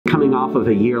coming off of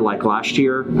a year like last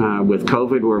year with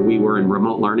COVID, where we were in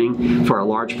remote learning for a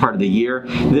large part of the year.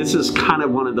 This is kind of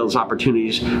one of those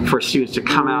opportunities for students to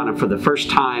come out and for the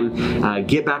first time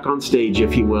get back on stage,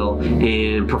 if you will,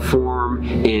 and perform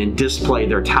and display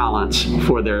their talents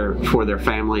for their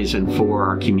families and for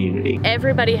our community.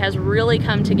 Everybody has really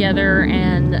come together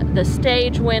and the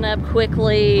stage went up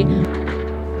quickly.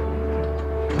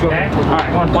 Okay. All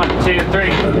right, 1, 2,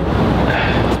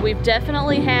 3. We've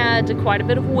definitely had quite a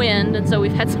bit of wind, and so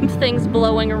we've had some things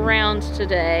blowing around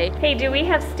today. Hey, do we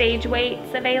have stage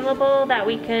weights available that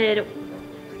we could...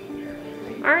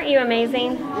 Aren't you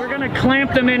amazing? We're gonna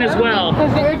clamp them in as well.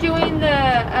 We're doing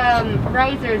the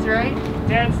risers, right?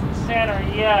 Dead center,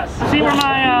 yes. See where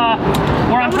my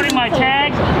where I'm putting my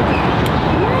tags?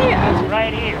 Yeah.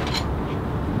 Right here.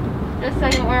 Just a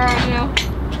second, where are you?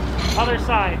 Other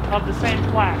side of the same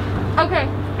flag. Okay.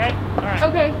 Okay? Alright.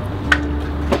 Okay.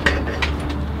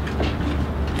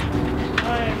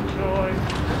 I enjoy.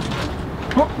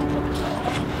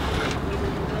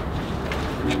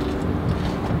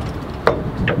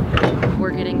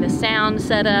 We're getting the sound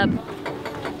set up.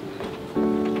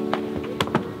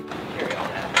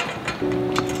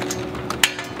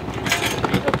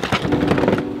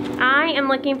 I am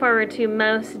looking forward to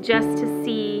most just to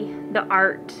see the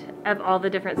art of all the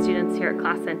different students here at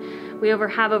Classen. We have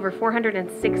over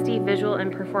 460 visual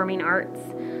and performing arts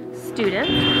students.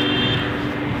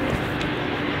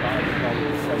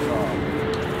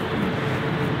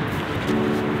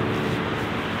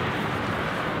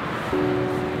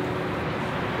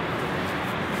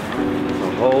 So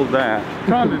hold that.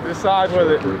 Trying to decide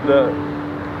whether the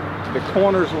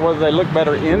corners, whether they look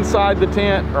better inside the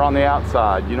tent or on the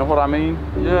outside. You know what I mean?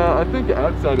 Yeah, I think the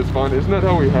outside is fine. Isn't that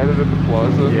how we had it at the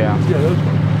plaza? Yeah. Yeah, that's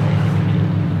fine.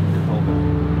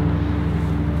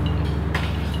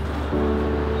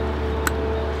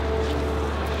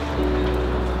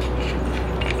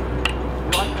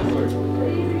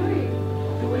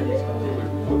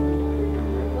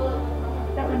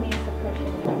 That one needs the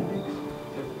cushion.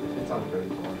 It's on very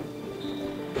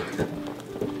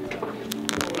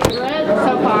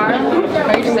So far.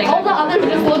 All the others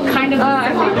just look kind of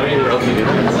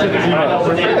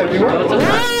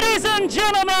Ladies and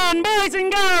gentlemen, boys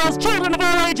and girls, children of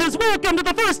all ages, welcome to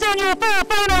the first annual Fall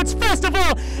Fine Arts Festival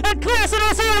at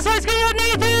Classen SAS High School at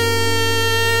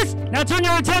Northeast! Now turn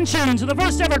your attention to the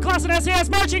first ever Classen SAS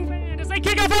marching band as they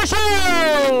kick off our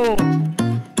show!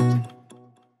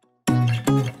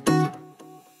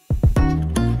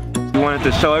 We wanted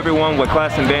to show everyone what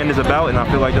Classen Band is about, and I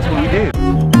feel like that's what we did.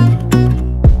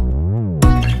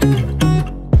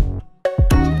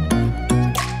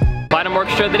 Platinum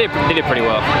Orchestra, they did pretty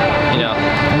well. You know,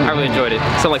 I really enjoyed it. It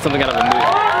sounded like something out of a movie.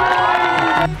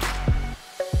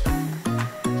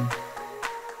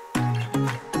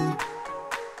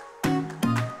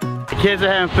 The kids are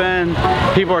having fun,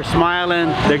 people are smiling,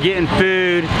 they're getting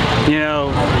food, you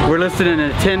know, we're listening to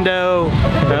Nintendo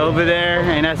over there,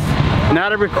 and that's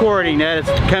not a recording, that is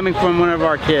coming from one of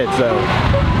our kids, so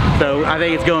I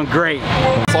think it's going great.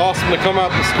 It's awesome to come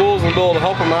out to schools and be able to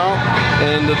help them out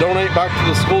and to donate back to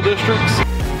the school districts.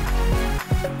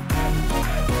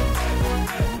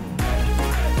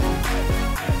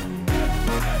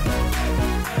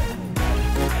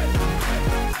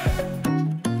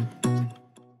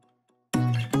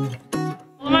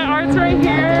 My art's right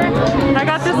here. I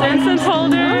got this incense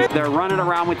holder. They're running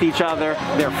around with each other,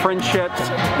 their friendships,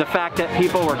 the fact that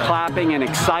people were clapping and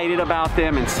excited about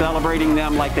them and celebrating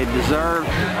them like they deserve.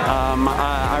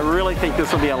 I really think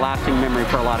this will be a lasting memory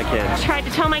for a lot of kids. I tried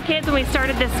to tell my kids when we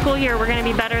started this school year we're going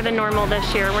to be better than normal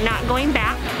this year. We're not going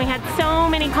back. We had so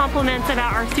many compliments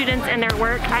about our students and their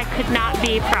work. I could not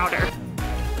be prouder.